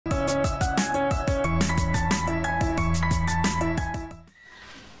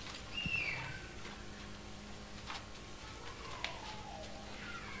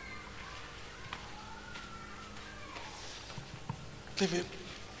Stephen.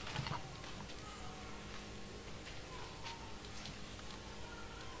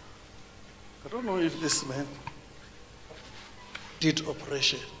 I don't know if this man did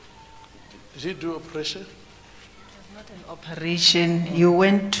operation. Did he do operation? It was not an operation. You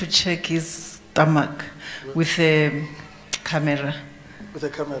went to check his stomach with a camera. With a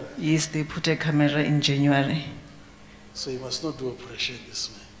camera? Yes, they put a camera in January. So he must not do operation,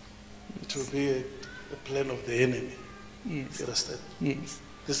 this man. It will be a plan of the enemy. Yes. You understand? Yes.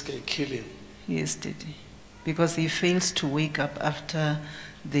 This can kill him. Yes, Daddy. Because he fails to wake up after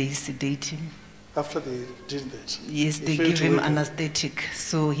they sedate him. After they did that? Yes, they give him anesthetic,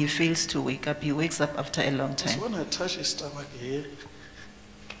 so he fails to wake up. He wakes up after a long time. So when I touch his stomach here,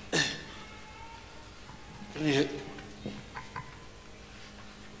 can you hear?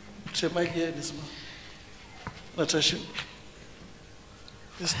 Put your mic here in his mouth. I touch him.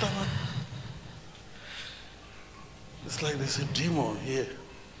 His stomach. It's like there's a demon here.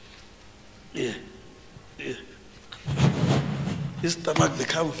 Yeah. Yeah. His stomach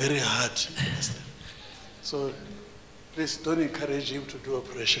become very hard. Understand? So please don't encourage him to do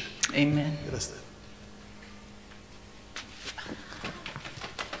operation. Amen. Understand?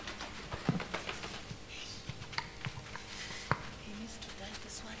 He needs to die,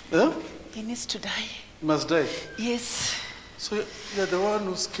 this one. Huh? He needs to die. He must die. Yes. So you're the one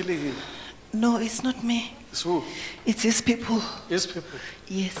who's killing him. No, it's not me. It's who? It's his people. His people.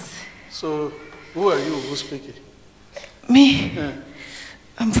 Yes. So who are you who's speaking? Me? Yeah.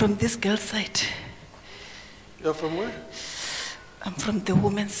 I'm from this girl's side. You're from where? I'm from the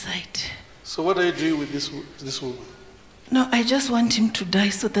woman's side. So what are you doing with this woman? No, I just want him to die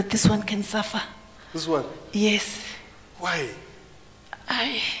so that this one can suffer. This one? Yes. Why?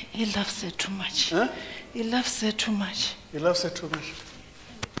 He loves her too much. Huh? He loves her too much. He loves her too much.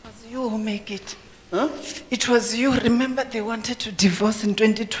 It was you who make it. Huh? It was you. Remember they wanted to divorce in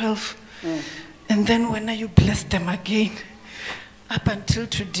 2012. And then when you blessed them again, up until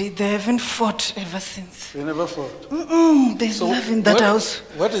today, they haven't fought ever since. They never fought? There's love in that house.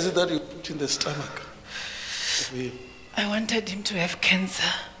 What is it that you put in the stomach of him? I wanted him to have cancer.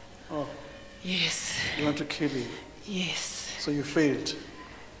 Oh. Yes. You want to kill him? Yes. So you failed?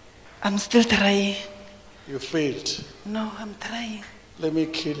 I'm still trying. You failed? No, I'm trying. Let me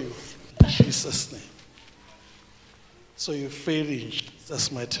kill you in Jesus' name. So you failed in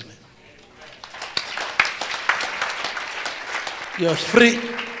Jesus' mighty name. You are free.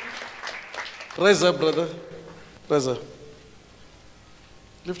 Rise up, brother. Rise up.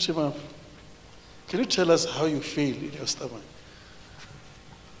 Lift him up. Can you tell us how you feel in your stomach?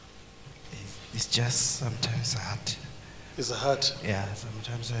 It's just sometimes hard. It's hard? Yeah,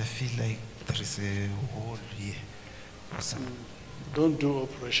 sometimes I feel like there is a hole here. Don't do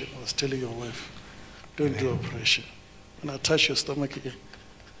operation. I was telling your wife. Don't do operation. And I touch your stomach here.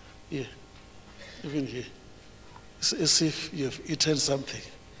 Here. Even here. It's as if you have eaten something.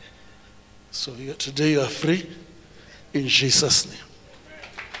 So today you are free in Jesus' name.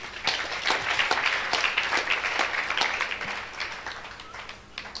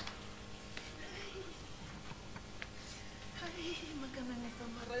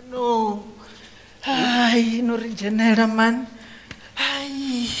 No. Hi, no regenera man.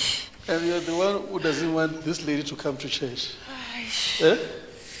 Hi. And you're the one who doesn't want this lady to come to church. Hi.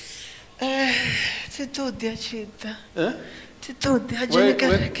 Eh? Titodi achita. Eh? Titodi ajeni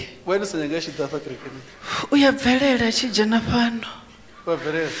kereke. When is Nyangashi Dafa Krekeni? Uyabvelela achijana pano.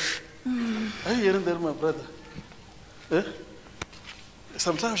 Are you hearing that, my brother? Eh?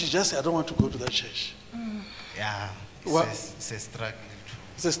 Sometimes she just says, I don't want to go to that church. Yeah, it's a struggle.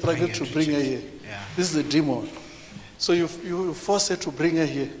 It's a struggle to bring her here. Yeah. This is a demon. So you force her to bring her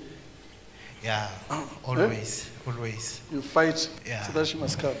here. Yeah, always, always. You fight so that she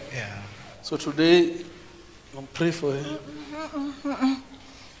must come. Yeah. So today, I'll pray for her.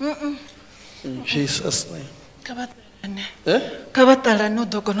 In Jesus' name. Eh? Kabatala no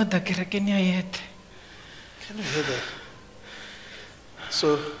dokono da kerekeni ayete. Can you hear that?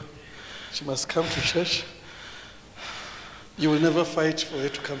 So she must come to church. You will never fight for her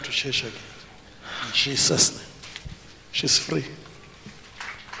to come to church again. In Jesus' name. She's free.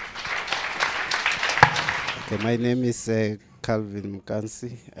 Okay, my name is Calvin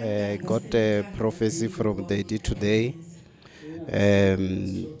Mkansi. I got a prophecy from the day today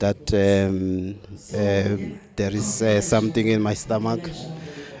that there is something in my stomach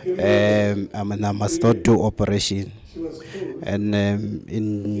and I must not do operation. And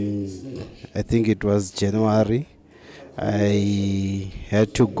I think it was January, I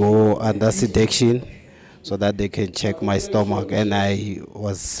had to go under sedation so that they can check my stomach, and I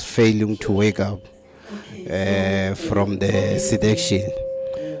was failing to wake up. from the seduction.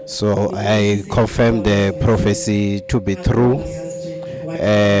 So I confirmed the prophecy to be true.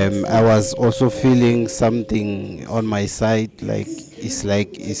 I was also feeling something on my side, like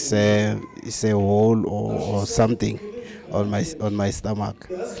it's a hole or something on my stomach,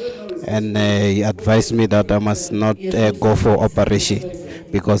 and he advised me that I must not go for operation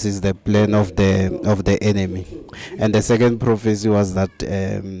because it's the plan of the enemy. And the second prophecy was that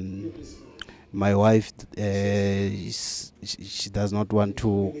my wife she does not want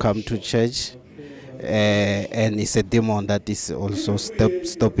to come to church, and it's a demon that is also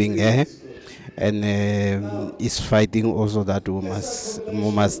stopping her, and is fighting also that we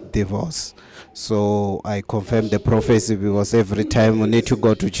must divorce. So I confirmed the prophecy, because every time we need to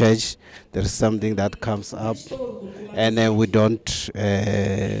go to church, there's something that comes up, and we don't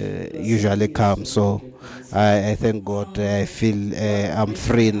usually come. So I thank God. I feel I'm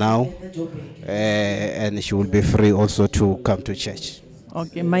free now, and she will be free also to come to church.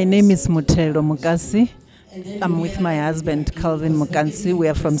 Okay, my name is 𝗵𝗃𝗠𝗢𝗏. I'm with my husband, 𝗂𝗏𝗏𝗏𝗏. We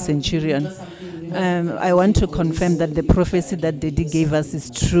are from Centurion. I want to confirm that the prophecy that Daddy gave us is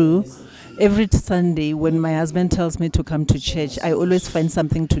true. Every Sunday when my husband tells me to come to church, I always find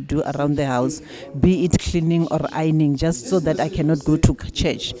something to do around the house, be it cleaning or ironing, just so that I cannot go to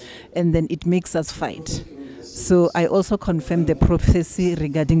church. And then it makes us fight. So I also confirm the prophecy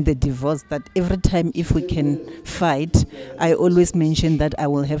regarding the divorce, that every time if we can fight, I always mention that I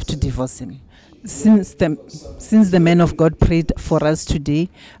will have to divorce him. Since the man of God prayed for us today,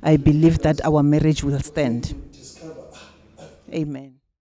 I believe that our marriage will stand. Amen.